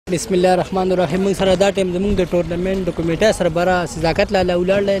بسم الله الرحمن الرحیم. موږ سره دا ټیم زموږ د ټورنمنټ د کمیټې سربراہ صداقت لاله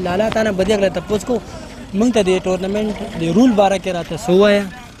ولاړ دی. لاله تا نه بدیغ راته پوښتنه کو موږ ته د ټورنمنټ د رول باره کې راته څه ووایه.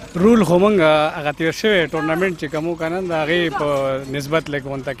 رول خو موږ هغه تیر شوی ټورنمنټ چې کوم کنه د هغې په نسبت لږ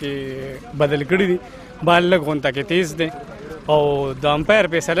غونته کې بدل کړي دي. بال لږ غونته کې تیز دی او د امپایر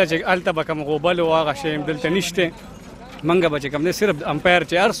فیصله چې هلته به کوم غوبل و هغه شی دلته نشته. موږ به چې کوم دی صرف امپایر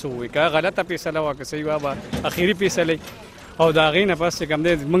چې هر څه ووایي که غلطه فیصله وه که صحیح وه به اخري فیصله او د هغې نه پس چې کوم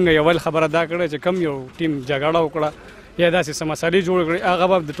دی موږ یو بل خبره دا کړې چې کم یو ټیم جګړه وکړه یا داسې څه مسالې جوړ کړې هغه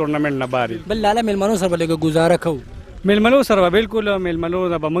به د ټورنمنټ نه بار وي. بل لاله میلمنو سره به لږه ګزاره کوو. میلمنو سره به بالکل میلمنو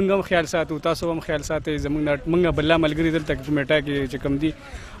نه به موږ هم خیال ساتو تاسو هم خیال ساتئ. موږ بله ملګري دلته کمیټه کې چې کوم دي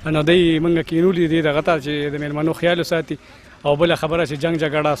نو دی موږ کینولي دي دغه ته چې د میلمنو خیال وساتي او بله خبره چې جنګ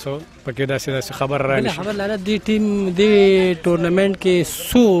جګړه سو پکې داسې خبر را نشي. خبر لاله دې ټیم دې ټورنمنټ کې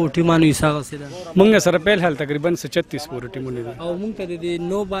څو ټیمانو حصہ اخیستی ده؟ موږ سره پیل حال تقریبا 36 پورې ټیمونه دي او موږ ته د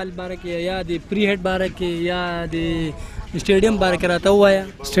نو بال باره کې یا د پری هډ باره کې یا د سټیډیم باره کې راته ووایه.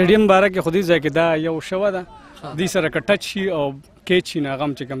 سټیډیم باره کې خو دې ځای کې دا یو شوه ده دې سره که ټچ شي او کیچ شي نو هغه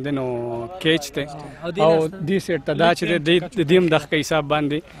هم چې کوم دی نو کیچ دی او دې سیټ ته دا چې دی د دې هم دغه حساب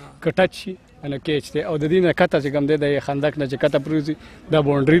باندې که ټچ شي نو کیچ دی او د دې نه کته چې کوم دی د خندق نه چې کته پروزي دا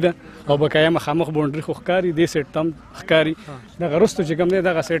باونډري ده او بقایا مخامخ باونډري خو ښکاري دې سیټ ته هم ښکاري. دغه وروسته چې کوم دی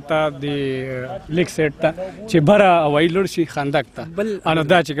دغه سیټ ته د لیګ سیټ ته چې بره هوایي لوړ شي خندق ته نو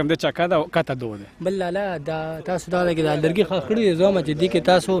دا چې کوم دی چکه ده کته دو دی. بل لاله دا تاسو دا لګي دا لرګي خاص کړي دي زما چې دې کې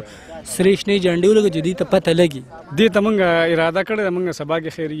تاسو سرې شنې جنډې ولګي چې دې ته پته لګي. دې ته موږ اراده کړې ده موږ سبا کې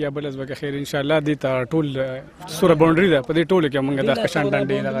خیر یا بل ازبکه خیر ان شاء الله دې ته ټول سوره باونډري ده په دې ټولو کې موږ د قشان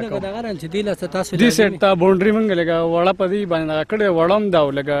ډنډې دغه کوو. دې سیټ ته باونډري موږ لګه وړه په دې باندې کړې وړم دا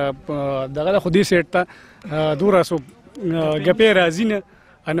لګه دغه خو دې سیټ ته دوره سو ګپې راځي نه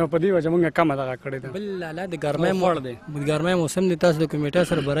انو په دې وجه موږ کمه دغه کړې ده. بل لاله د ګرمۍ موړ دی د ګرمۍ موسم دی تاسو د کمیټه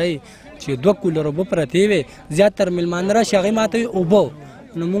سره برای چې 2 کولر اوبه پرتې وي زیاتره مېلمانه راشي هغې ماته اوبه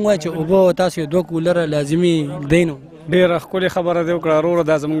نو موږ وایو چې اوبه تاسو 2 کولر لازمي دی. نو ډېره ښکلې خبره دی وکړه وروره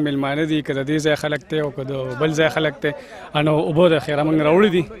دا زموږ میلمانه دي که د دې ځای خلک دی او که د بل ځای خلک دی نو اوبه د خیره موږ راوړي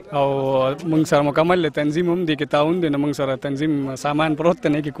دي او موږ سره مکمل تنظیم هم دی کې تعاون دی نو موږ سره تنظیم سامان پروت دی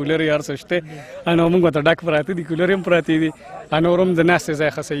نه کې کولر یې هر څه شته نو موږ ورته ډک پراته دي کولر هم پراته دي نور هم د ناستې ځای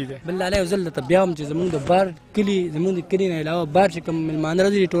ښه صحیح دی. بل لاله یو ځل درته بیا هم چې زموږ د بار کلي زموږ د کلي نه علاوه بار چې کوم میلمانه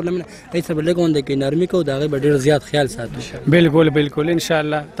راځي ټورنمنټ هغې سره به لږ غونډه کې نرمي کوو د هغې به ډېر زیات خیال ساتو. بالکل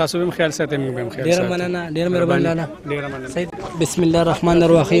انشاءالله تاسو به هم خیال ساتئ موږ به هم خیال ساتو. ډېره مننه ډېره مهرباني لاله. ډېره مننه. بسم الله الرحمن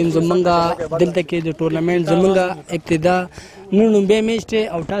الرحیم. زمونږ دلته کې د ټورنمنټ زمونږ ابتدا 99 میچ دی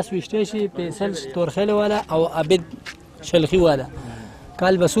او ټاس ویشته شي فیصل تورخیل والا او عبید شلخی والا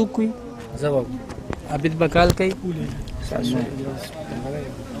کال بسوق کوي زواب عبید بکال کوي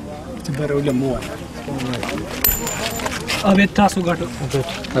تبرول مو عبید تاسو ګټو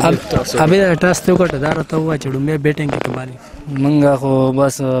عبید تاسو ګټو دا راته وای چې دومره بیټینګ کې کمالي منګه خو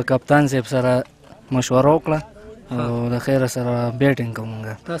بس کپتان صاحب سره مشوره وکړه او د خیر سره بیټینګ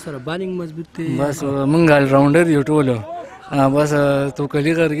کومګه تاسو سره بالینګ مضبوط دی بس منګه ال راونډر یو ټولو بس تو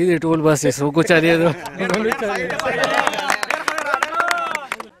کلی غرګي دی ټول بس سو کو چالي دو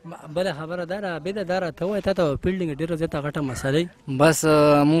بل خبره دار عبید دار ته وای ته فیلډینګ ډیره زیاته غټه مسله بس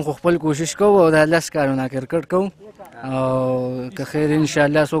مون خپل کوشش کوو او د لاس کارونه کرکټ کوو او که خیر ان شاء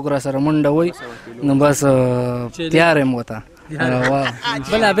الله سو کرا سره منډه وای نو بس تیار یم وته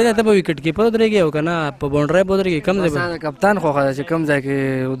بل عبید ته په وکټ کې په درېږي او کنه په باونډري په درېږي کم ځای کپتان خو چې کم ځای کې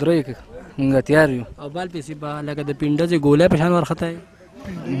ودرېږي موږ تیار یو او بال پیسې به لکه د پینډه چې ګولې په شان ورخته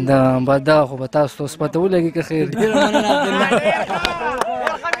دا بعد دا خو به تاسو پته ولګي که خیر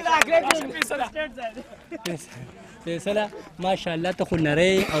فیصله ماشاءالله ته خو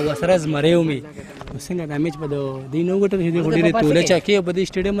نری او وسره زمری ومي څنګه د میچ په دې نو ګټل چې خو ډېرې توله چاکي په دې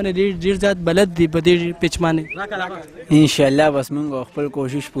سټیډیم باندې ډېر زیات بلد دي په دې پیچ باندې ان شاء الله بس موږ خپل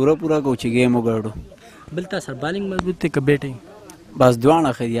کوشش پوره کوو چې گیم وګړو. بل تاسو بالینګ مضبوط دی که بیټینګ بس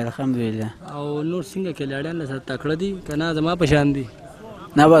دوانه خیر الحمدلله او نور څنګه کلاړیان سره تکړه دي کنه زما په شان دي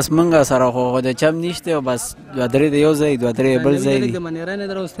نه بس منګه سره خو د چم نشته بس 2 3 د یو ځای 2 3 بل ځای دي د منیرای نه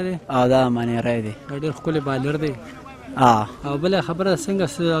دروستلې دا منیرای دی ډېر ښکلی بالر دی او بل خبره څنګه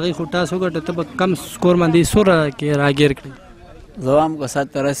هغې خو ټاس وګټه ته به کم سکور باندې سوره کې راګیر کړي زوام کو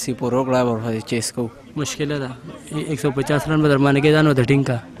 70-80 پورو کړه ورته چیس کو مشکله ده 150 رن به درمانه کې دانو د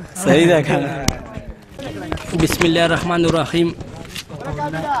ټینګه صحیح ده کنه. بسم الله الرحمن الرحیم.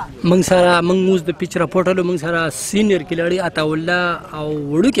 موږ سره موږ د پیچ راپورټلو موږ سره سینیر کلاړي عطا الله او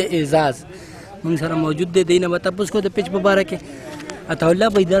وړوکې اعزاز موږ سره موجود دی. دینه به تاسو کو د پیچ په باره کې عطا الله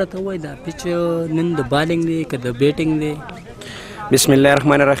به اداره ته وای دا پیچ نن د بالینګ دی که د بیټینګ دی بسم الله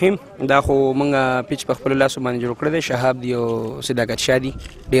الرحمن الرحیم. دا خو مونږ پیچ په خپل لاسو باندې جوړ کړی دی. شهاب دی او صداقت شاه دی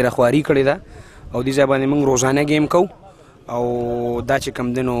ډېره خواري کړې ده او دې ځای باندې مونږ روزانه گیم کوو او دا چې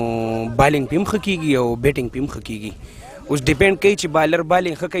کوم دی نو بالینګ پې هم ښه کېږي او بیټینګ پې هم ښه کېږي. اوس ډیپینډ کوي چې بالر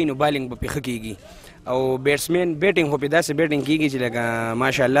بالینګ ښه کوي نو بالینګ به پې ښه کېږي او بیټسمین بیټینګ خو پې داسې بیټینګ کېږي چې لکه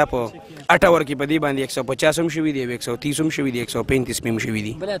ماشاءالله په 8 اوور کې په دې باندې 150 هم شوي دي 130 هم شوي دي 135 هم شوي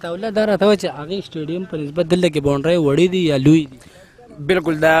دي. بل عطاالله دا راته وایه چې هغې سټیډیم په نسبت دلته کې باونډرۍ وړې دي یا لوی دي؟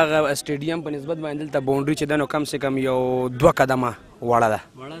 بالکل دا سټیډیم په نسبت باندې دلته باونډري چې ده نو کم سے کم یو 2 قدمه وړه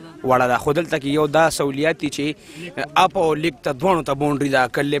ده خو دلته کې یو دا سہولیات دي چې اپ او لیګ ته دواړو ته باونډري ده.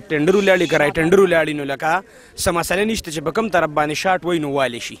 که لیفټ هینډر ولاړي که رایټ هینډر ولاړي نو لکه څه مسله نشته چې په کوم طرف باندې شاټ وایي نو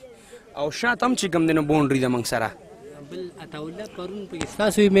والی شي او شاته هم چې کوم دی نو باونډري ده موږ سره. بل عطاالله پرون پکې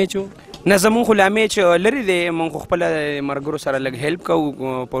ستاسو میچ و؟ نه زمونږ خو لا میچ لرې دی. موږ خو خپله ملګرو سره لږ هیلپ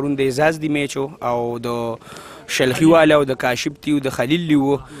کوو. پرون د اعزاز دی میچ و او د شلخي والا او د کاشف دی او د خلیل دی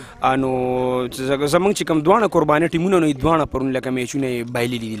و نو زمونږ چې کوم دواړه قرباني ټیمونه نو دواړه پرون لکه میچونه یې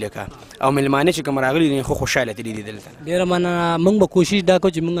بایللي دي لکه او مېلمانه چې کوم راغلي دي خو خوشحاله تللي دي دلته. ډېره مننه. موږ به کوشش دا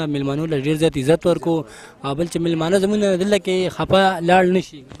کوو چې موږ مېلمانو له ډېر زیات عزت ورکړو او بل چې مېلمانه زموږ دلته کې خفه لاړ نه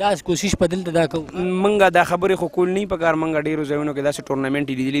شي دا کوشش په دلته دا کوو. موږ دا خبرې خو کول نه پکار. موږ ډېرو ځایونو کې داسې ټورنامنټ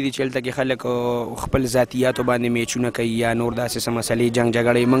لیدلي دي چې هلته کې خلک خپل ذاتیاتو باندې میچونه کوي یا نور داسې څه مسلې جنګ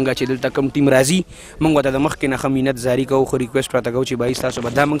جګړې. موږ چې دلته کوم ټیم راځي موږ ورته د مخکې نه ښه مینت زاري کوو خو ریکویسټ راته کوو چې بھائی تاسو به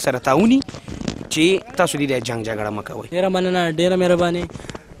دا موږ سره تعاوني چې تاسو دې جنګ جګړه مه کوئ. ډېره مننه ډېره مهرباني.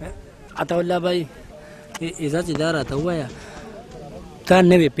 عطاالله بھائی اعزاز دا راته ووایه تا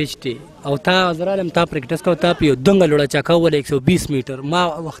نوې پیچ دی او تا زه رالم تا پریکټس کوه تا په یو دنګه لوړه چاکه ووله 120 میټر ما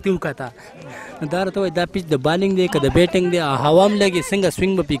وختي وکته نو دا راته وایي دا پیچ د بالینګ دی که د بیټینګ دی هوا هم لګي څنګه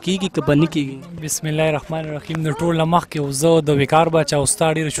سوینګ به پې کېږي که به نه کېږي؟ بسم الله الرحمن الرحیم. د ټول نه مخکې زه د وقار باچا او ستا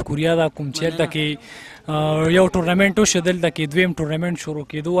ډېره شکریه ده کوم چې هلته کې یو ټورنمنټ وشو دلته کې دویم ټورنمنټ شروع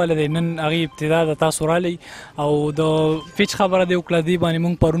کېدو واله دی. نن هغې ابتدا د تاسو رالی او د پیچ خبره دی وکړه دې باندې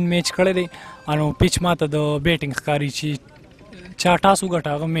مونږ پرون میچ کړی دی نو پیچ ماته د بیټینګ ښکاري چې چا ټاس وګټه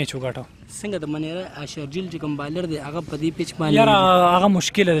هغه میچ وګټه. څنګه د منیره اشرجیل چې کوم بالر دی هغه په دې پیچ باندې یاره هغه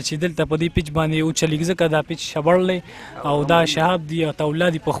مشکله ده چې دلته په دې پیچ باندې وچلېږي ځکه دا پیچ شبړ دی او دا شهاب دی عطاالله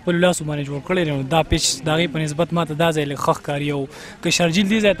دی په خپلو لاسو باندې جوړ کړی دی نو دا پیچ د هغې په نسبت ماته دا ځای لږ ښه ښکاري او که شرجیل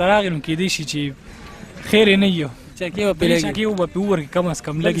دې ځای ته راغی نو کېدی شي چې خیر یې نه وي چکې به پې لګي چکې به پې وورکړي کم از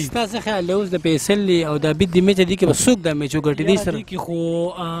کم لګي. ستا څه خیال دی اوس د فیصل دی او د عبید د میچ دي کې به څوک دا میچ وګټي دې سره؟ دې کې خو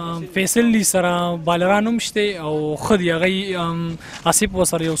فیصل لی سره بالران هم شته او ښه دي هغه آصف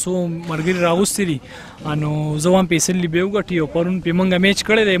ورسره یو څو ملګري راغوستي دي نو زه وایم فیصل لی به وګټي او پرون پې موږ میچ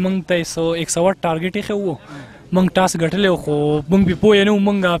کړی دی موږ ته 108 ټارګېټ ایښی و موږ ټاس ګټلی خو موږ پې پوه نه وو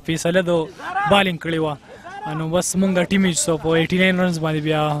موږ فیصله د بالینګ کړې وه نو بس موږ ټیم یې په 89 رنز باندې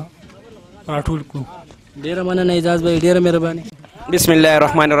بیا راټول کړو. ډېره مننه اعزاز بھائی ډېره مهرباني. بسم الله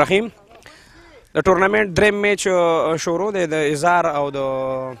الرحمن الرحیم. د ټورنمنټ دریم میچ شروع دی د اظهار او د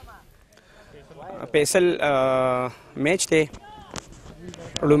فیصل میچ دی.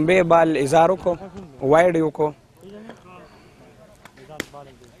 لومبی بال اظهار وکړو وایډ یې وکړو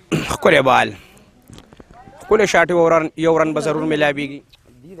ښکلی بال ښکلی شاټ یو رن به ضرور میلاویږي.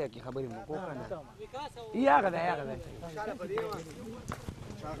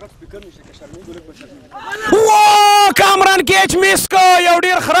 کامران کیچ میس کو یو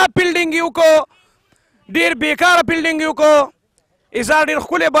ډیر خراب فیلډینګ یې وکړو ډیر بیکاره فیلډینګ یې وکړو. اظهار ډیر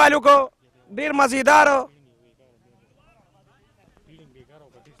ښکلی بال وکړو ډیر مزیدار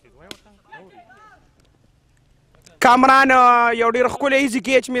کامران یو ډیر ښکلی ایزي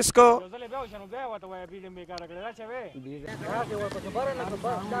کیچ میس کو.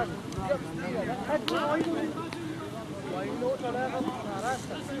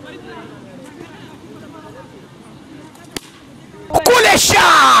 ښکلی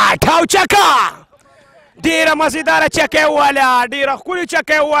شاټ او چکه ډیره مزیداره چکه یې وواله ډیره ښکلې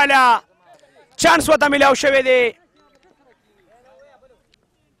چکه یې وواله چانس ورته میلاو شوی دی.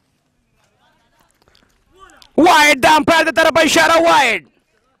 وایډ د امپایر د طرفه اشاره وایډ.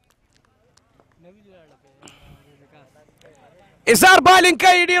 اظهار بالینګ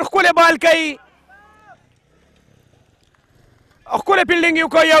کوي ډیر ښکلی بال کوي ښکلی فیلډینګ یې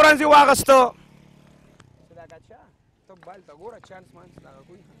وکړو یو رنز یې واخیستو.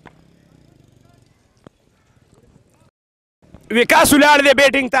 وکاس ولاړ دی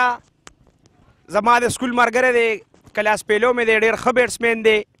بیټینګ ته زما د سکول ملګری دی کلاس پیلو مې دی ډېر ښه بیټسمین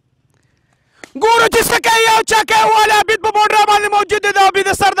دی. ګورو چې څه کوي او چکه یې وواله عبید په بونډرا باندې موجود دی د عبید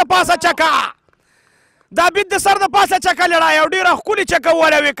د سر د پاسه چکه د عبید د سر د پاسه چکه لړای او ډېره ښکلې چکه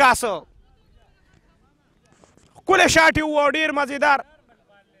وواله وکاس ښکلی شاټ یې ووه ډېر مزیدار.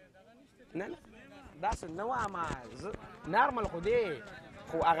 نه داسې نه وایم نارمل خو دی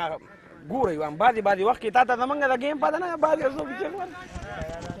خو هغه ګوره یو بعضې وخت کې تا ته زمونږ د ګیم پته نه بعضې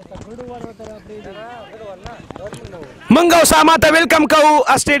مونږ اسامه ته ویلکم کوو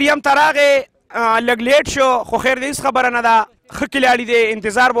سټیډیم ته راغې لږ لیټ شو خو خیر د هېڅ خبره نه ده ښه کلاړي دی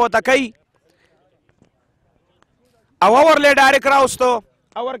انتظار به ورته کوي او اور لی ډایرکټ راوستو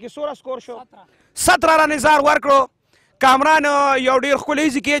اور کې 16 سکور شو 17 رن اظهار ورکړو کامران یو ډېر ښکلی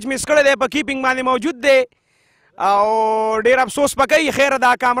ایزي کیچ مس کړی دی په کیپینګ باندې موجود دی او ډېر افسوس به کوي خیر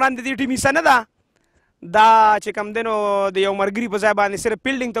دا کامران د دې ټیم حصه نه ده دا چې کوم دی نو د یو ملګري په ځای باندې صرف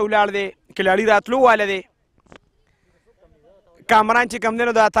فیلډینګ ته ولاړ دی کلاړي راتلو واله دی کامران چې کوم دی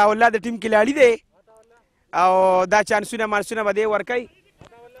نو د عطاالله د ټیم کلاړي دی او دا چانسونه مانسونه به دی ورکوي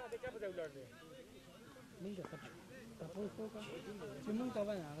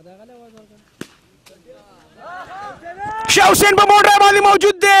شاه حسین په موډ باندې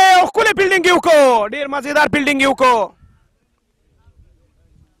موجود دی او ښکلی فیلډینګ یې وکړو ډېر مزېدار فیلډینګ یې وکړو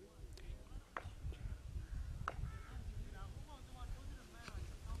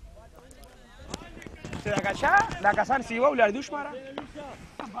دا کسان سیوه ولاړ دي وشماره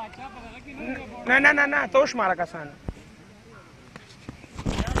نه ته وشماره کسان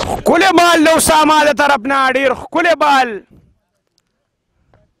ښکلی بال د اسامه د طرف نه ډېر ښکلی بال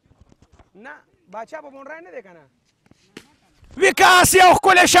نه باچا په بونډرای نه دی که نه وکاس یو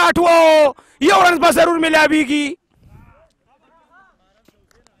ښکلی شاټ و یو رنز به ضرور میلاویږي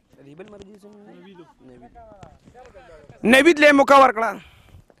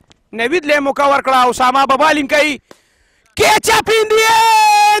نوید له موقع ورکړه اسامه به بالینګ کوي کیچ اپ ان دی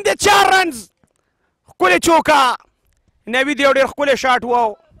اینډ 4 رنز ښکلی چوکه نوید یو ډېر ښکلی شاټ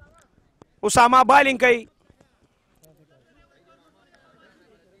و اسامه بالینګ کوي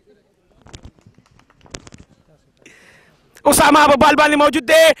اسامه په بال باندې موجود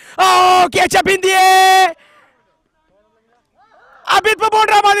دی او کیچ اپ ان دی عابد په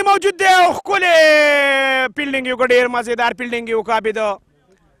بونډرا باندې موجود دی او ښکلی فیلډینګ یې وکړه ډېر مزېدار فیلډینګ یې وکړه عابد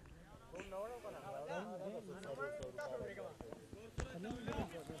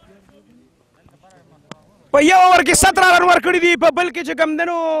په یو اوور کې 17 رن ورکړي دي په بل کې چې کوم دی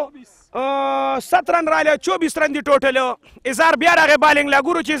نو 7 رن راغلی 24 رن دي ټوټل اظهار بیا راغی بالینګ لا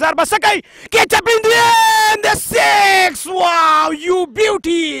ګورو چې اظهار به څه کوي کیچ اپ ان دی اینډ 6 واو یو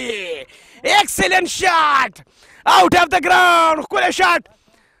بیوټي ایکسلنٹ شاټ آؤٹ اف د ګراوند ښکلی شاټ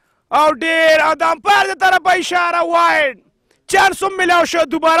او ډېر او د امپایر د طرفه اشاره وایډ چانس هم میلاو شو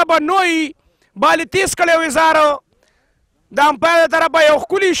دوباره به نوی بال یې تیز کړی و اظهار د امپایر د طرفه یو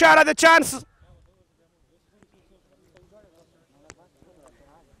ښکلي اشاره د چانس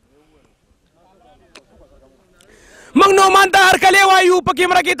موږ نومان ته هرکلی وایو په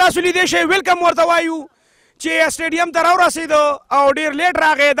کیمره کې تاسو لیدی شئ ویلکم ورته وایو چې سټیډیم ته راورسېدو او ډېر لیټ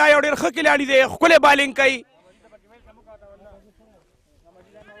راغی دا یو ډېر ښه کلاړي دی ښکلی بالینګ کوي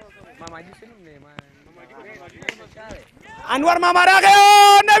انور ماما راغی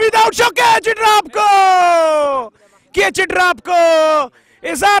نوید آؤٹ شو کیچ ډراپ کو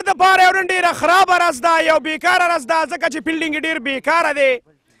اظهار دپاره یو نن ډېره خرابه رس ده یو بیکاره رس ده ځکه چې فیلډینګ یې ډېر بیکاره دی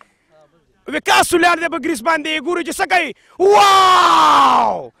وکاس ولاړ دی په ګریس باندې ګورو چې څه کوي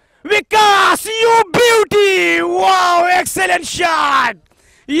واو وکاس یو بیوټي واو ایکسلنٹ شاټ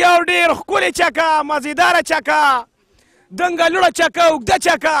یو ډېر ښکلې چکه مزېداره چکه دنګه لوړه چکه اوږده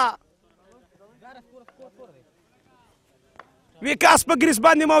چکه وکاس په ګریس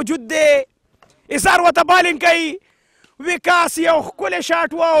باندې موجود دی اظهار ورته بالینګ کوي وکاس یو ښکلی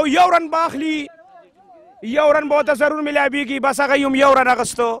شاټ و او یو رن به اخلي یو رن به ورته ضرور میلاویږي بس هغه یې هم یو رن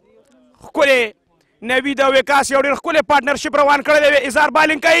اخیستو ښکلی نوید او وکاس یو ډېر ښکلی پارټنرشپ روان کړی دی اظهار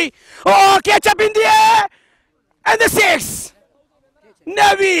بالینګ کوي او کیچ اپ ان دی اینډ 6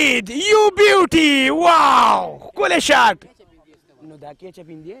 نوید یو بیوټي واو ښکلی شاټ نو دا کیچ اپ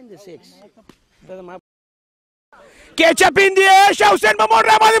ان دی اینډ 6 کیچ اپ ان دی شاه حسین په موډ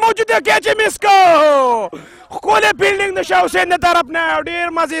باندې موجود دی کیچ یې مس کو ښکلی فیلډینګ د شاه حسین د طرف نه ډېر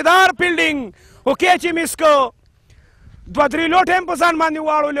مزېدار فیلډینګ خو کیچ یې مس کو 2-3 لوټ هم په ځان باندې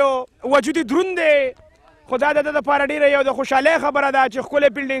واړولو وجود یې دروند دی خو دا د ده دپاره ډېره یو د خوشحالۍ خبره ده چې ښکلی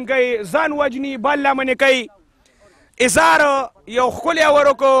فیلډینګ کوي ځان وجني بال لمنې کوي اظهار یو ښکلی اور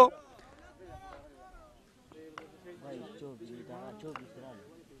وکړو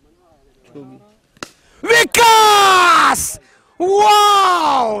وکاس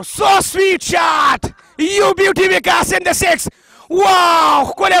واو سو سویټ شاټ یو بیوټي وکاس ان د 6 واو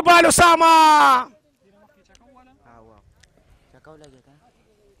ښکلی بال اسامه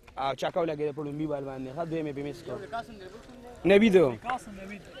او چاکه ولګېده په لومبي بال باندې ښه دویم یې پې مس کړ نوید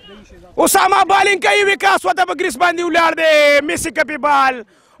اسامه بالینګ کوي وکاس ورته په ګریس باندې ولاړ دی مس یې کپي بال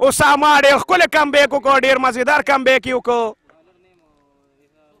اسامه ډېر ښکلی کمبیک وکړو ډېر مزېدار کمبیک یې وکړو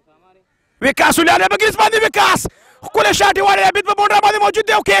وکاس ولاړ په ګریس باندې وکاس ښکلی شاټ یې واړی عبید په بونډرا باندې موجود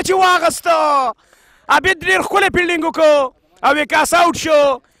دی او کیچ یې واغسته عبید ډېر ښکلی فیلډینګ وکړو او وکاس آوټ شو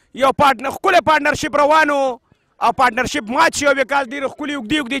یو ښکلی پارټنرشپ روان و او پارټنرشپ مات شو وکاس ډېرې ښکلي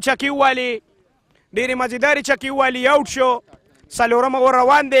اوږدې اوږدې چکې ووالې ډېرې مزېدارې چکې ووالې آوټ شو څلورم اوور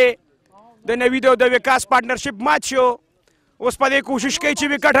روان دی د نوید او د وکاس پارټنرشپ مات شو اوس په دې کوشش کوي چې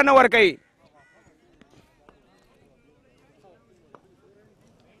وکټه نه ورکوي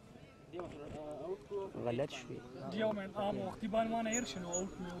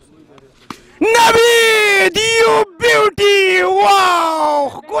نوید یو بیوټي واو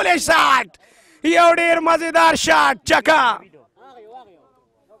ښکلی شاټ یو ډېر مزېدار شاټ چکه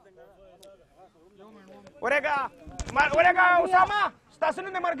ورېږه اسامه ستاسو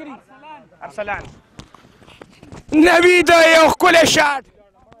نوم دی ملګري ارسلان نوید یو ښکلی شاټ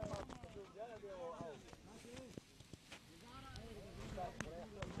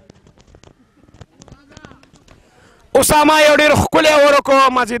اسامه یو ډېر ښکلی اور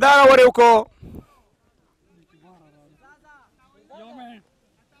وکړو مزېدار اور یې وکړو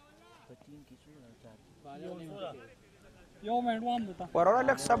وروره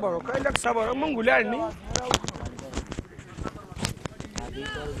لږ صبر وکړئ لږ صبر مونږ ولاړ نه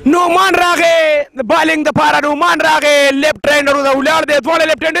نومان راغی د بالینګ دپاره نومان راغی لیفټ هینډر د ولاړ دی دواړه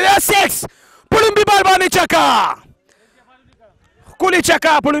لیفټ هینډر دی سکس په لومبي بال باندې چکه ښکلې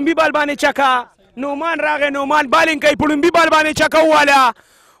چکه په لومبي بال باندې چکه نومان راغی نومان بالینګ کوي په لومبي بال باندې چکه وواله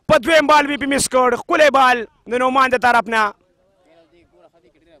په دویم بال بي پې مس کړ ښکلی بال د نومان د طرف نه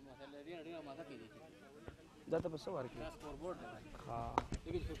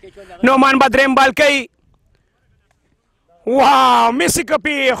نومان به دریم بال کوي واو میسي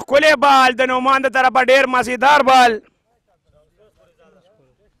کپي ښکلی بال د نومان د طرفه ډېر مزېدار بال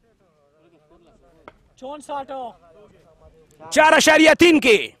 4.3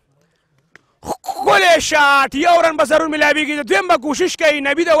 کې ښکلی شاټ یو رن به ضرور ملاویږي د دویم به کوشش کوي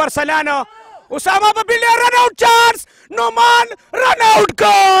نوید او ارسلان اسامه په بلډر رن آوټ چانس نومان رن آوټ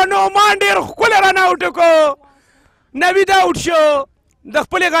کو نومان ډېر ښکلی رن آوټ وکړو نوید آوټ شو د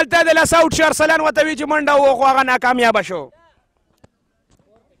خپلې غلطۍ د لاسه آوټ شو ارسلان ورته وي چې منډه و خو هغه ناکامیابه شو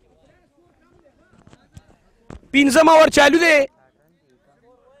پنځم اوور چالو دی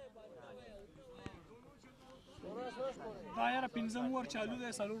پنځم اوور چالو دی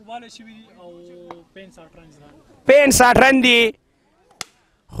څلور باله شوي دي او 65 رن 65 رن دي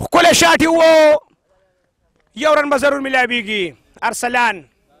ښکلی شاټ یې و یو رن به ضرور ملاویږي ارسلان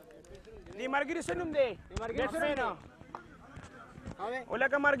دې ملګري څه نوم دی بیټسمین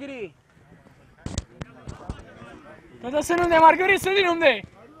ولکه ملګري دا څه نوم دی ملګري څه دی نوم دی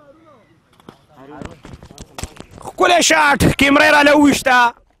ښکلی شاټ کیمره یې راله وویشته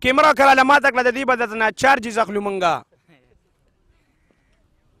کیمره که راله ماته کړه د دې به درته نه چارجز اخلو مونږه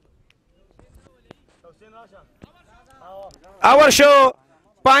اور شو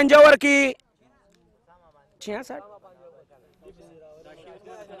 5 اوور کې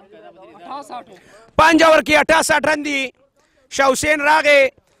 5 اوور کې 68 رن دي شاه حسین راغی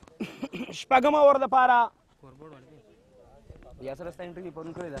شپږم اوور دپاره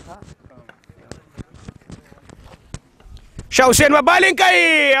شاه حسین به بالینګ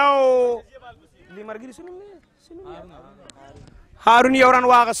کوي او دې ملګري څه نوم دی هارون یو رن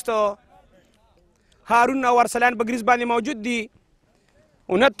واغستو هارون او ارسلان په ګریز باندې موجود دي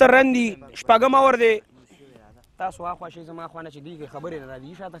 69 رن دي شپږم اور دی تاسو هاخوا شئ زما خوا نه چې دوی خبرې نه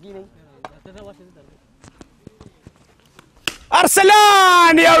راځي شاته کښېنئ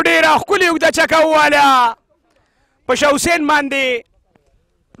ارسلان یو ډېره ښکلې اوږده چکه وواله په شاه حسین باندې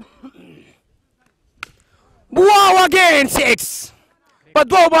واو اګین 6 په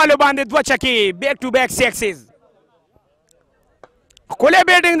دوو بالو باندې دوه چکې بیک ټو بیک سکسز ښکلی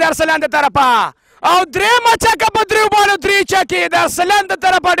بیټینګ د ارسلان د طرفه او درېیمه چکه په دریو بالو درې چکې د ارسلان د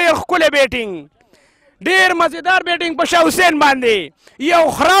طرفه ډېر ښکلی بیټینګ ډېر مزېدار بیټینګ په شاه حسین باندې یو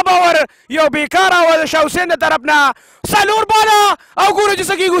خراب اور یو بیکار اور د شاه حسین د طرف نه څلور باله او ګورو چې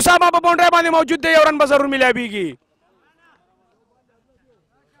څه کېږي اسامه په باونډرۍ باندې موجود دی یو رن به ضرور ملاویږي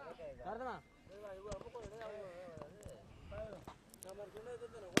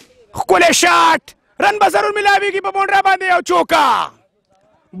ښکلی شاټ رن به ضرور ملاویږي په باونډرۍ باندې یو چوکا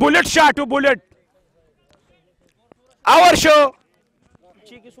بولټ شاټ و بولټ اور شو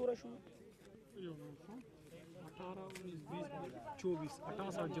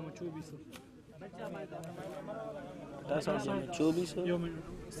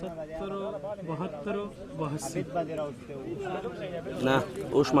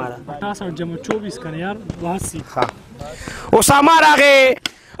اسامه راغی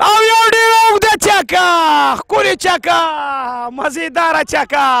او یو ډېره اوږده چکه ښکلې چکه مزېداره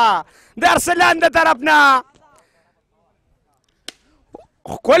چکه د ارسلان د طرف نه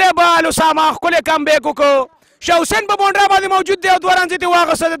ښکلی بال اسامه ښکلی کمبیک وکړو شاه حسین په بونډرا باندې موجود دی او دوه رنزې ترې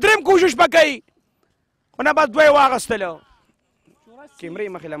واخیسته د درېیم کوشش به کوي خو نه بس دوه یې واخیستله کیمرې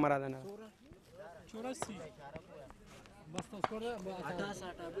مخې له مراده نه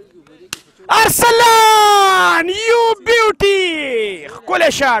ارسلان یو بیوټي ښکلی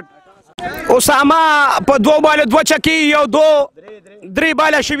شاټ اسامه په دوه باله دوه چکې یو درې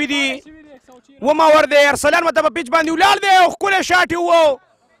باله شوي دي ومه ور دی ارسلان ورته په پیچ باندې ولاړ دی او ښکلی شاټ یې وو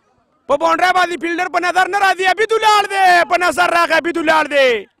په بونډرا باندې فیلډر په نظر نه راځي عبید ولاړ دی په نظر راغی عبید ولاړ دی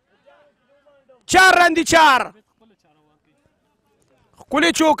 4 رن دي 4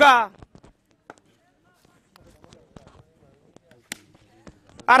 ښکلې چوکه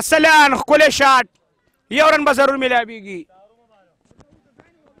ارسلان ښکلی شاټ یو رن به ضرور میلاویږي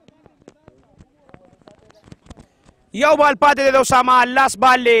یو بال پاتې دی د اسامه لاس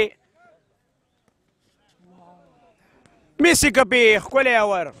بال دی میسي کپي ښکلی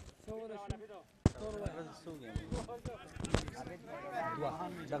اور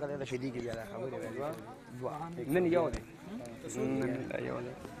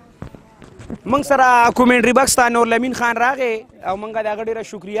موږ سره کومنټري باکس ته نورالامین خان راغی او موږ د هغه ډېره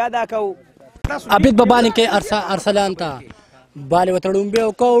شکریه ادا کوو عبید به باندې کې ارسلان ته بالې ورته ړومبې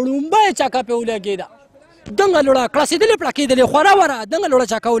وکړه ړومبه یې چاکه پې ولګېده دنګه لوړه کړسېدلې پړکېدلې خورا وره دنګه لوړه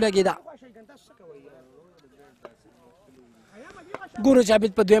چاکه ولګېده ګورو چې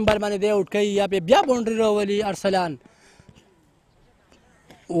عبید په دویم بال باندې دی اوټ کوي یا بیا باونډري راولي ارسلان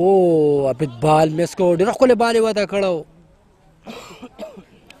او عبید بال مس کو ډېره ښکلې بال یې وده کړو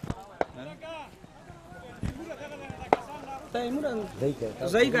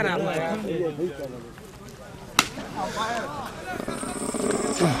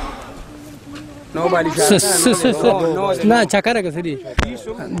نه چکره که څه دي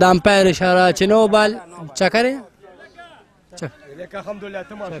د امپایر اشاره چې نو بال چکرې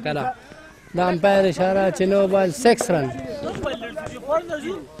چکره د امپایر اشاره چې نو بال 6 رن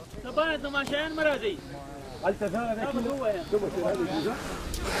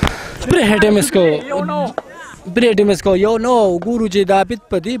برېټمس کو یو نو ګورو چې د عبید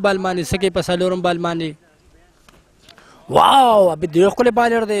په دې بال باندې سکې په څلورم بال باندې واو عبید ډېر ښکلی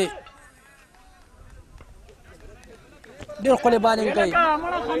بالر دی ډېر ښکلی بالینګ کوي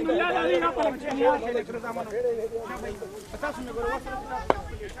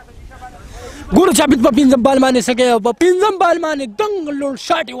ګورو چې عبید په پنځم بال باندې سکې او په پنځم بال باندې دنګ لوړ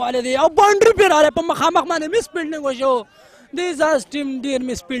شاټ یې والی دی او باونډري پرې راغلی په مخامخ باندې مس فیلډینګ وشو د اعزاز ټیم ډېر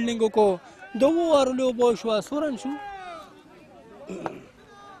مس فیلډینګ وکړو د 2 اوورو لوبه شوه څو رن شو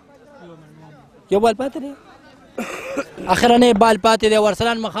یو بال پاتې دی اخرنی بال پاتې دی او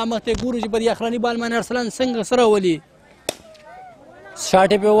ارسلان مخامخ دی ګورو چې په دې اخرني بال باندې ارسلان څنګه سره ولي شاټ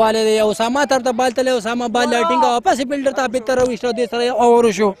یې پرې والی دی اسامه طرف ته بال تللی اسامه بال لاټینګ او واپس یې فیلډر ته عبید ته راویسته او دې سره یو اوور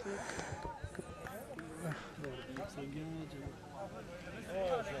شو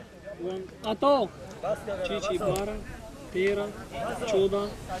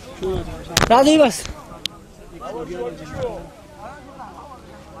راځئ بس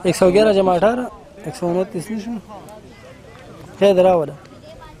 111 جمع 18 129 نشو خیر راوله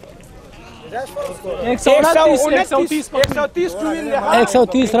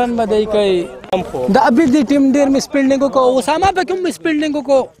 130 رن باندې کوي د عبید دی ټیم ډېر مس فیلډینګ وکړو اسامه په کوم مس فیلډینګ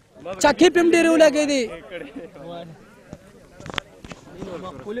وکړو چکې په هم ډېرې ولګېدې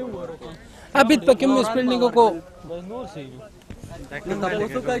عبید په کوم مس فیلډینګ وکړو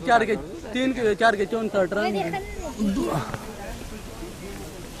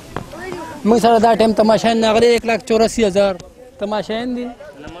موږ سره دا ټایم تماشایان راغلي 1,84,000 تماشایان دي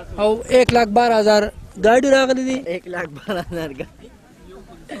او 1,12,000 ګاډي راغلي دي 1,12,000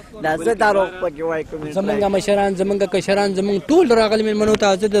 دا څه تاروخ پکې وای کوم زمونږ مشران زمونږ کشران زمونږ ټول راغلي مېلمنو ته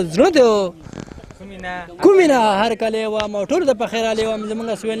زه د زړه د کومینه هر کله وام او ټول د پخیر علي وام زمونږ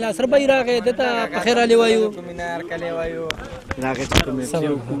سویل ناصر بای راغی دته پخیر علي وایو کومینه هر کله وایو راغی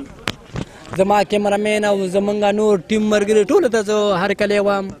زما کیمرامین او زمونږ نور ټیم مرګري ټول ته هر کله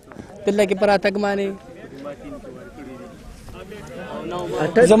وام دلته کې پراتګ مانی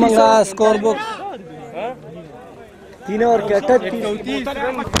زمونږ سکور بک 3 اور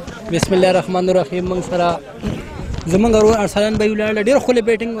 38 بسم الله الرحمن الرحیم موږ سره زمونږ ارسلان بای ولاړ ډېر ښکلی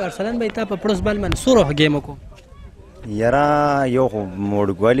بیټینګ ارسلان بای تا په پړوس بال باندې څو روح ګیم وکړو یاره یو خو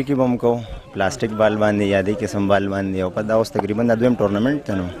موډګوالي کې به هم کوو پلاستیک بال باندې یادې قسم بال باندې او په دا اوس تقریبا دا دویم ټورنمنټ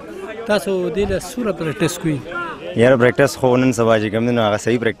ته نو تاسو دې له سوره پریکټس کوئ یاره پریکټس خو نن سبا چې کوم دی نو هغه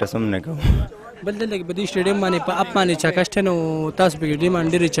صحیح پریکټس هم نه کوو بل دلته په دې سټیډیم باندې په اپ باندې چا کشته نو تاسو په دې باندې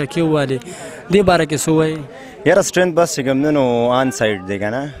ډېرې چاکي وواله دې باره کې څه وایي یاره سټرینث بس چې کوم دی نو آن سایډ دی که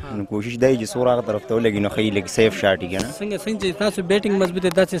نه نو کوشش دی چې څومره هغه طرف ته ولګي نو ښه لږ سیف شاټ وي که نه څنګه چې تاسو بیټینګ مضبوط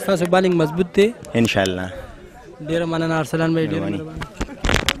دی داسې ستاسو بالینګ مضبوط دی انشاءالله ډېره مننه ارسلان بھائی ډېر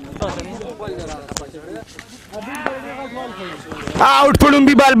آؤٹ په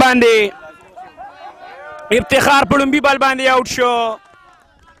لومبي بال باندې افتخار په لومبي بال باندې آؤٹ شو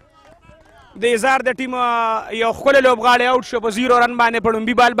د اظهار د ټیم یو ښکلی لوبغاړی آؤٹ شو په 0 رن باندې په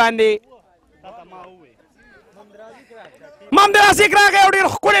لومبي بال باندې محمد رازق راغی او ډېر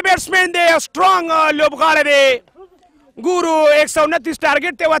ښکلی بیټسمین دی او سټرانګ لوبغاړی دی ګورو 129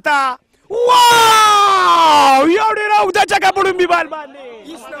 ټارګټ ته وته واو یو ډېره اوږده چکه په لومبي بال باندې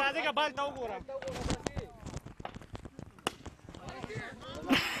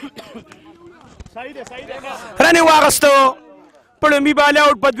رن یې واغستو په لومبي بال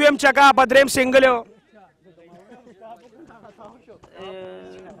آؤټ په دویم چکه په دریم سنګل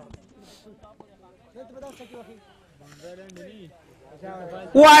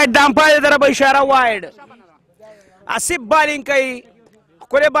وایډ د امپایر د طرفه اشاره وایډ آصف بالینګ کوي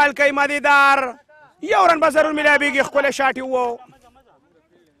ښکلی بال کوي مدیدار یو رن به ضرور میلاویږي ښکلی شاټ یې وو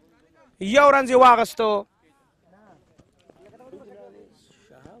یو رن یې واغستو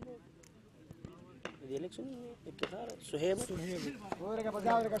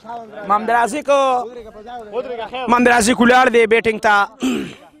محمد رازق ولاړ دی بیټینګ ته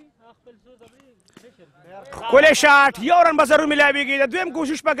ښکلی شاټ یو رن به ضرور میلاویږي د دویم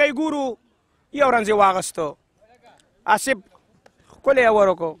کوشش به کوي ګورو یو رن یې واغستو آصف ښکلی یې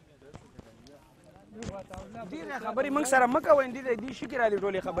ورکړو ډېرې خبرې موږ سره مه کوئ دې شي کې را دي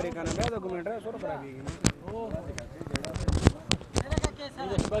ټولې خبرې که نه بیا د کومنټرۍ سره خرابېږي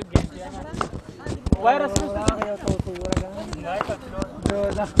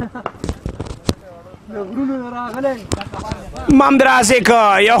محمد رازق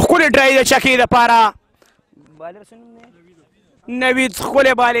یو ښکلی ټرای د چکې دپاره نوید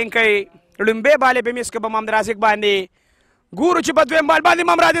ښکلی بالینګ کوي لومبی بال یې په میس کې په محمد رازق باندې ګورو چې په دویم بال باندې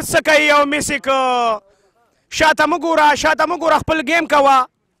محمد رازق څه کوي او میس یې که شاته مه ګوره خپل ګیم کوه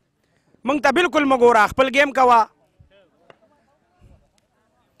موږ ته بلکل مه ګوره خپل ګیم کوه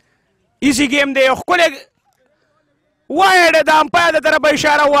ایزي ګیم دی ښکلی وایډ د امپایر د طرفه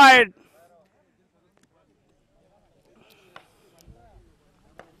اشاره وایډ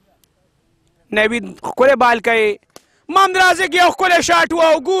نوید ښکلی بال کوي محمد رازق یو ښکلی شاټ و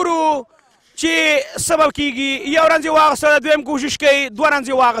او ګورو چې څه به کېږي یو رن یې واغسته دویم کوشش کوي 2 رن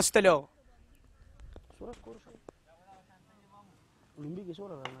یې واغستلو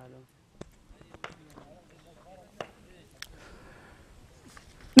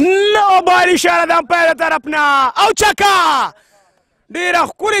نو بال اشاره د امپایر د طرف نه او چکه ډېره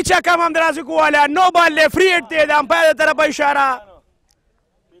ښکلې چکه محمد رازق وواله نو بال دی فري هټ دی د امپایر د طرفه اشاره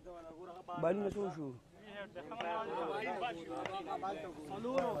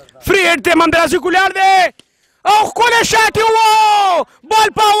فري هټ دی محمد رازق ولاړ دی او ښکلی شاټ یې وو بال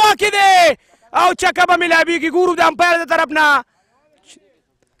په هوا کې دی او چکه به میلاویږي ګورو د امپایر د طرف نه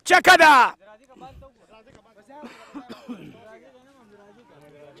چکه ده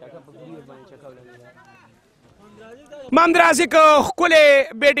محمد رازق ښکلی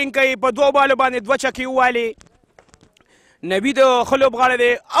بیټینګ کوي په 2 بالو باندې 2 چکې ووالي نوید ښه لوبغاړی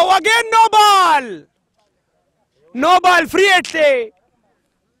دی او اګین نو بال فري هټ دی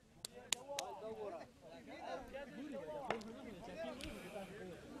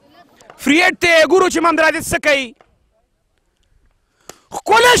فري هټ دی ګورو چې محمد رازق څه کوي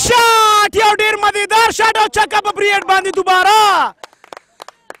ښکلی شاټ یو ډېر مزیدار شاټ او چکه په فري هټ باندې دوباره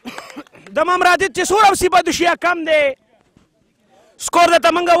د محمد رازق چې څومره مصیبت وشي کم دی سکور درته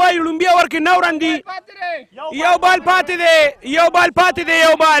موږ وایو لومبي اور کې 9 رن دي یو بال پاتې دی یو بال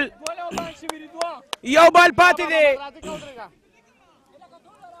پاتې دی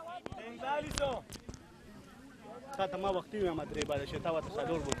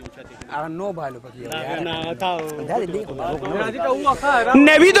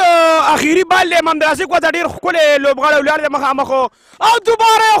نوید اخیری بال دی محمد رازق ورته ډېر ښکلی لوبغاړی ولاړ دی مخامخ او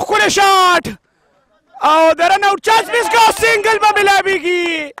دوباره یو ښکلی شاټ او د رن آؤټ چانس میس کا سنگل به میلاویږي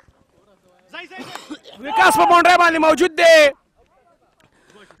وکاس په باونډرۍ باندې موجود دی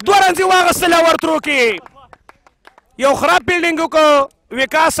 2 رن یې واغستل اور ترو کې یو خراب فیلډینګ وکړو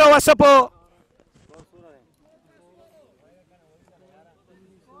وکاس او اسپ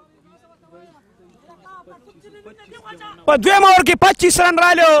په دویم اور کې 25 رن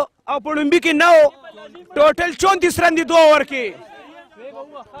رالو او په لومبي کې 9 ټوټل 34 رن دي 2 اور کې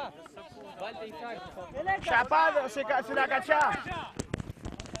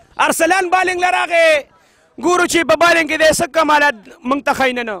ارسلان بالنګ لراغه ګورو چې په بالنګ کې د څه کمالات موږ ته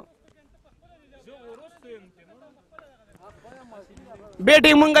ښایي نه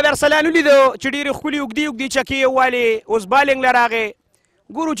بیټینګ موږ د ارسلان ولیدو چې ډېرې ښکلي اوږدې اوږدې چکې یې والې اوس بالنګ لراغې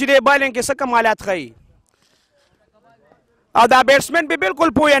ګورو چې د بالنګ کې څه کمالات ښایي او دا بیټسمین به بالکل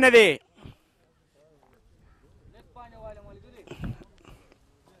پوهه نه دی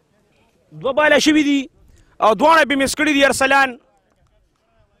دوه باله شوي دي او دواړه به مس کړي دي ارسلان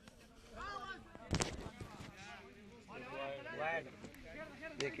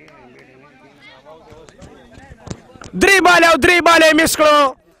درې باله او درې باله یې مس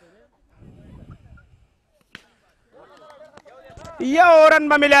کړو یو رن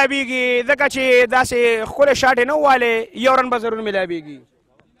به ملاویږي ځکه چې داسې ښکلی شاټ یې نه ووالې یو رن به ضرور ملاویږي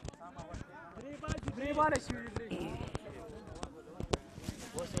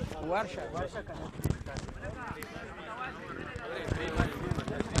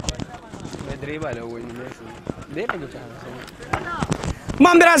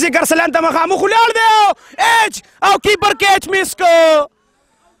محمد رازق ارسلان ته مخامخ ولاړ دی ایچ او کیپر کیچ میس کو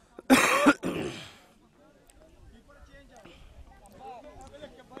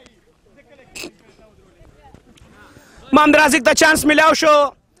محمد رازق ته چانس ملاو شو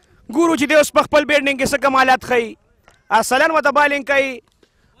ګورو چې دی اوس په خپل بیټینګ کې څه کمالات ښیي ارسلان ورته بالنګ کوي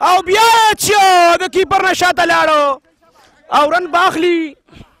او بیا چې د کیپر نه شاته لاړو او رن باخلي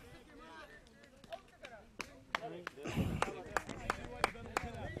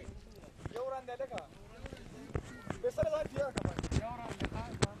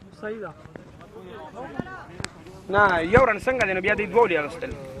نه یو رن څنګه دی نو بیا دوی دوه ولې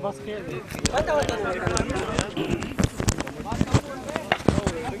اخیستل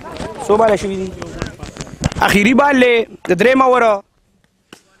څو باله شوي دي اخیري بال دی د درېیمه اوره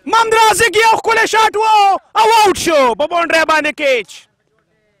محمد رازق یو ښکلی شاټ و او آوټ شو په باونډرۍ باندې کیچ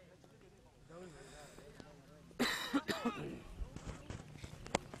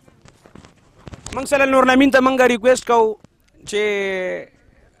موږ سره نور نامین ته موږ ریکویسټ کوو چې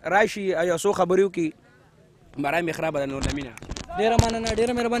راشي او یو څو خبرې وکړي برای مې خرابه ده نور نامینه ډېره مننه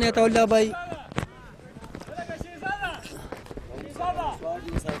ډېره مهرباني عطاالله بھائی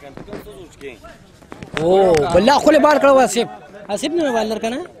او بالله خو بال کړو آصف نه بال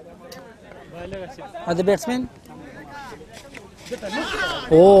درکنه ا د بیټسمن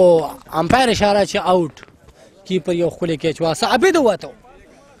او امپایر اشاره چې آوټ کیپر یو خو کېچ واسه عبید وته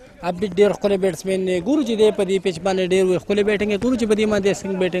عبید ډېر خو بیټسمن نه ګورو چې دی په دې پیچ باندې ډېر خو بیټینګ ګورو چې په دې باندې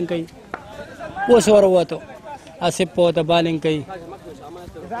څنګه بیټینګ کوي اوس ور وته آصف په ته بالینګ کوي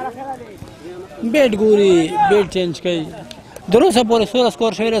بیٹ ګوري بیٹ چینج کوي دروسه پورې سور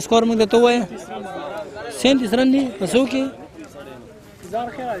سکور شوی سکور موږ ته وایي 37 رن دي پسو کې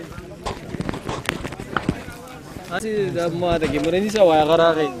اسی د ما د ګمرنی سو وای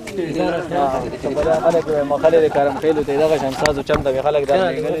غراغي خبره خلک مخاله د کارم خېلو ته دغه شمساز او چم د خلک د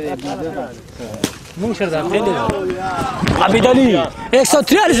مونږ شر د خېلو عبید علي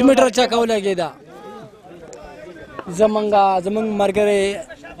 143 میټر چا کوله کېدا زمنګ مرګره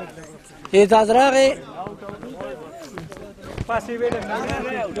اعزاز راغی پاسې ویل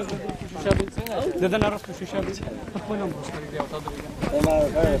نه د نارس کو شیشه خپل هم مستری دی او تاسو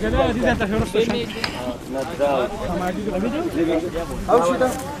جنا دي ته شروع شي او شي دا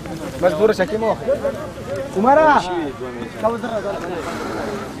مجبور شکی مو عمره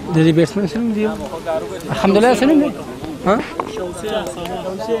د دې بیټسمن سره دی الحمدلله سره دی ها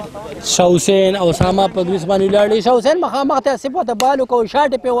شوسین او ساما په ګریس باندې لاړې شوسین مخامخ ته صفته بالو کو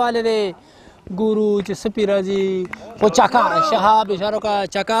شاټ په والے دی ګورو چې سپی راځي خو چاکا شهاب اشاره کا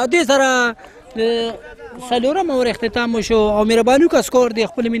چاکا دې سره سلورم اور اختتام شو او مهرباني کا سکور دی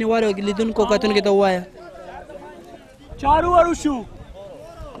خپل مینوالو لیدونکو کتونکو ته وایا چارو ورو شو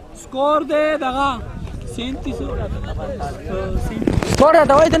سکور دی دغه 37 سکور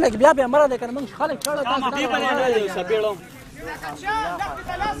دا وای ته بیا بیا مره ده کنه موږ خلک چاړه تاسو سپیړو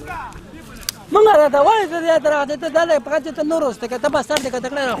موږ دا وای ته درته دله پکې ته نور واست کته بس سر دې کته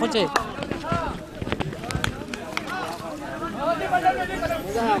کړه خو چې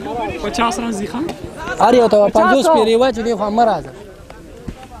 50 رن زی خان اریو ته 50 پیری واچ دی خو مراد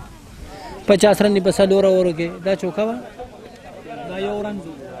 50 رن په سلور اورو کې دا چوکا وا دا یو رن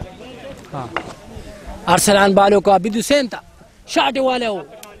ها ارسلان بالو کو عبید حسین تا شاټ والو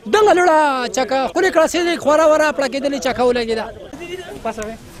دنګ لړا چکا خوري کړه سي خورا ورا پړه کې دلی چکا ولګی دا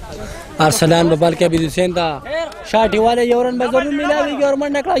ارسلان په بال کې عبید حسین تا شاټ والے یو رن به ضرور ملاويږي اور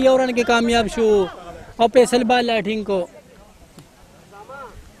منډه کړه یو رن کې کامیاب شو او فیصل بال لاټینګ کو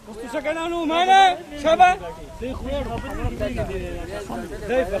سکنانو مانا شابه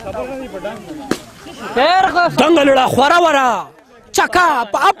دنګ لړا خورا ورا چکا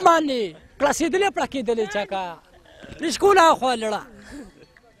په اپ باندې کلاسېدلې پړکېدلې چکا رشکونه اخوا لړه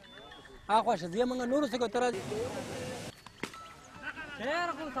اخوا شه زه موږ نورو څه تر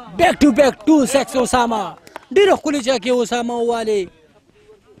بیک ټو سیکس اسامه ډېر ښکلې چکې اسامه ووالې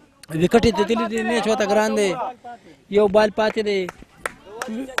وکټ یې دتلی دی میچ ورته ګران دی یو بال پاتې دی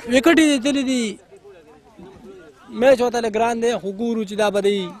وکټ یې دتلی دی میچ ورته ګران دی خو ګورو چې دا به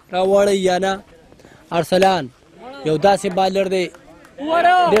دی راوړی یا نه ارسلان یو داسې بالر دی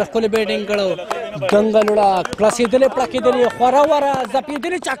ډېر ښکلی بیټینګ کړو دنګه لوړه کلاسېدلې پړکېدلې خوره وره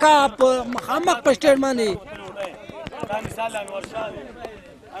ځپېدلې چکا په مخامخ په سټیټ باندې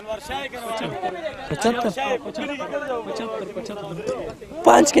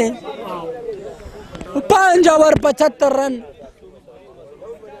 5 اوور 75 रन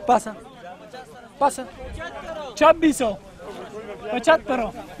पासा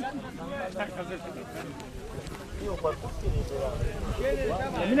 2675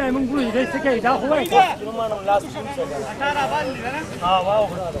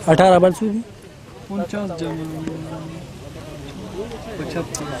 18 बल سو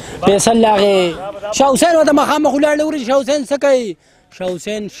فیصل لاغه شاه حسین وته مخامخ ولاړ لوري شاه حسین څه کوي شاه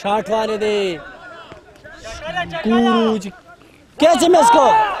حسین شاټ والے دی ګورو کیچ مس کو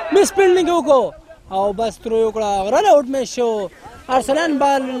مس فیلډینګ وکړو او بس تر یو کړه رن آوټ مې شو ارسلان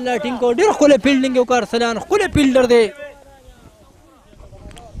بال لاټینګ کو ډیر خپل فیلډینګ وکړ ارسلان خپل فیلډر دی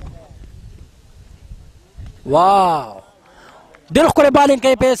واو ډېر ښکلی بالینګ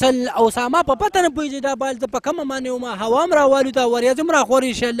کوي فیصل او اسامه په پته نه پوهېږي دا بال زه په کومه باندې ومه هوا هم راوالو ته وریځ هم راخوري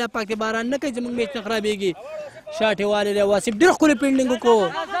انشاءالله پاک دې باران نه کوي زموږ میچ نه خرابېږي شاټ یې والې دی واسف ډېر ښکلی فیلډینګ وکړو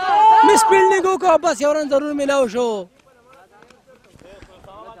مس فیلډینګ وکړو بس یو رن ضرور میلاو شو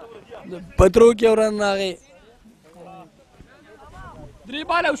په ترو کې یو رن راغی 3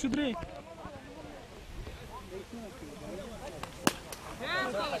 بال او شو 3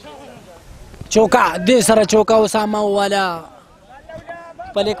 چوکا دې سره چوکا اسامه وواله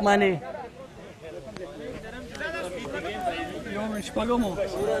پلیک مانې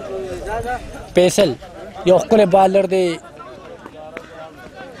فیصل یو ښکلی بالر دی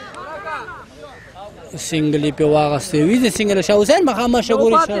سنګل یې پې واغستی وي د سنګل شاه حسین مخامخ شه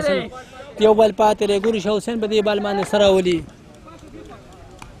ګوري شاه حسین یو بل پاتې دی ګوري شاه حسین به دې بال باندې سره ولي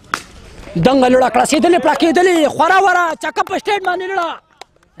دنګه لوړه کړسېدلې پړکېدلې خوره وره چکه په سټیټ باندې لوړه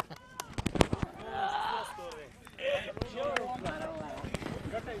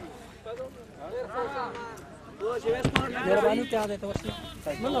مهرباني क्या देता है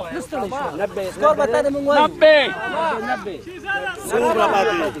मतलब नस्तर 90 स्कोर बता दे मंगवा 90 स्कोर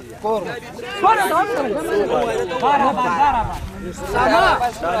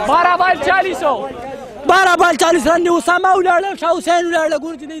 12 बॉल 40 रन उसामा उलाड़ शाह हुसैन उलाड़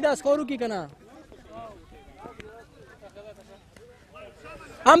गुरु जी दा स्कोर की कना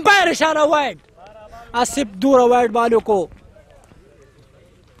अंपायर इशारा वाइड आसिफ दूर वाइड बालों को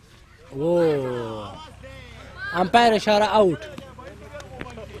वो امپایر اشاره آउट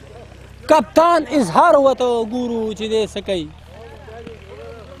کپتان اظهار हुआ तो गुरु چې دې سکی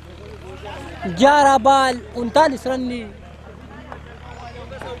 11 بال 39 رن دي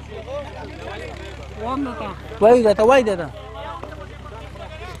وای دا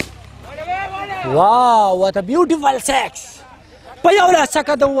واو what a beautiful sex په یو لاس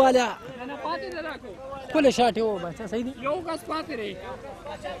څخه د والا کله شاټ یو بس صحیح دی یو کس پاتې ری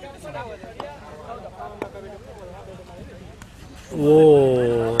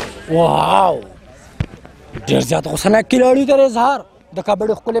واو ډېر زیات غوسناک کلاړي تر اظهار د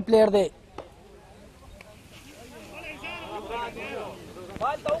کبډي ښکلی پلیر دی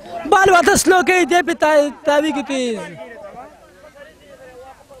بال ورته سلو کوي دی پې تاویږي تیز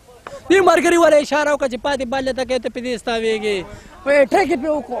دې ملګري والا اشاره وکړه چې پاتې بال ته کوي ته پې تیز تاویږي وایي ټریک یې پې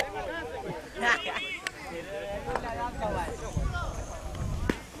وکړو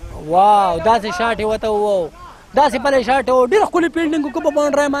واو داسې شاټ یې ورته ووو داسې پلی شاټ و ډېر ښکلي فیلډینګ وکړو په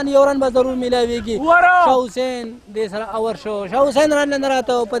باونډرۍ باندې یو رن به ضرور میلاویږي شاه حسین دې سره اور شو شاه حسین رن نه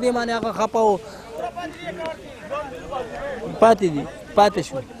راته و په دې باندې هغه خفه و پاتې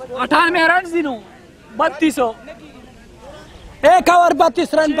شو 98 رن دي نو 3200 ایک اوور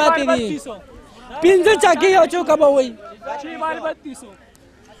 32 رن پاتې دي 15 چاکي یو چوکه به وایي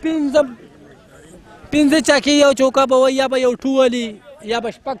 15 چاکي یو چوکه به وایي یا به یو ټولي یا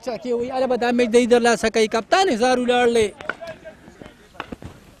به شپږ چاکي وایي هله به دا میچ دی درلاسه کوي کپتان اظهار ولاړلی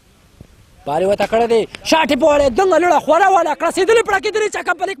بال یې ورته کړی دی شاټ یې په وړی دنګه لوړه خوره واله کړسېدلې پړکېدلې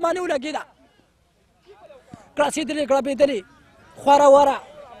چکه په لیک باندې ولګېده کړسېدلې کړپېدلې خوره وره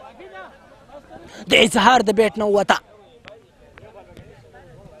د اظهار د بیټ نه ووته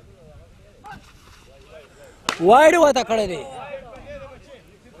وایډ ورته کړی دی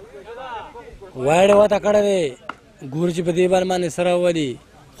واړه وته کړه دی ګور چې په دې باندې سره ولي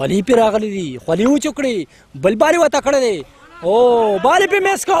خولي پې راغلی دي خولي وچو کړې بل بالې وته کړه دی او بالې پې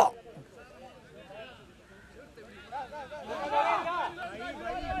میس کو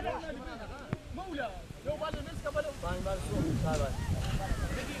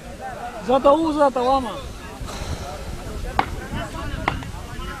زه ته واما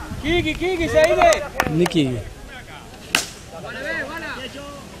کیږي صحیح دی نه کېږي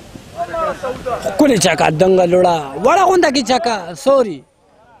ښکلې چاکه دنګه لوړه وړه غونده کې چاکه سوري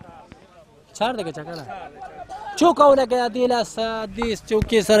چار دی که چاکه ده چوکه ولګېده دې لاسه دې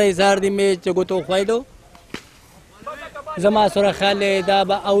چوکې سره اظهار د میچ ګوتو خوایدو زما سره خیال دی دا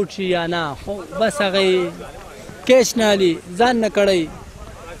به اوټ شي یا نه خو بس هغې کیچ نه علي ځان نه کړی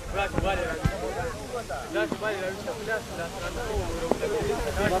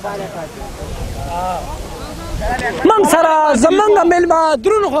من سره زمونږ میلمه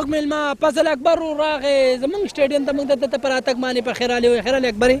درون خوږ میلمه فضل اکبر راغی زمونږ سټیډیم ته موږ دلته په راتګ باندې په خیر علي وایي خیر علي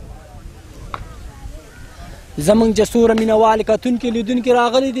اکبرې زمونږ جسوره مینهوال کتونکي لیدونکي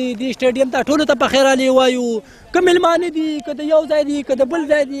راغلي دي دې سټیډیم ته ټولو ته په خیر علي وایو که میلمانه دي که د یو ځای دي که د بل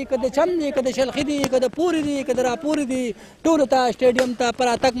ځای دي که د چم دي که د شلخي دي که د پورې دي که د راپورې دي ټولو ته سټیډیم ته په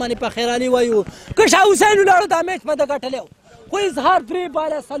راتګ باندې په خیر علي وایو که شاه حسین ولاړو دا میچ په ده ګټلی خو اظهار 3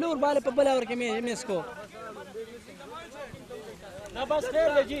 باله 4 باله په بل اور کې میس کو نه بس خیر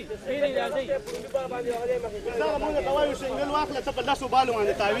دی جی خیر دی راځي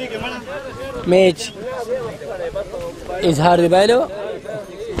میچ اظهار دی بایلو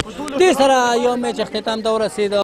دې سره یو میچ اختتام ته ورسېده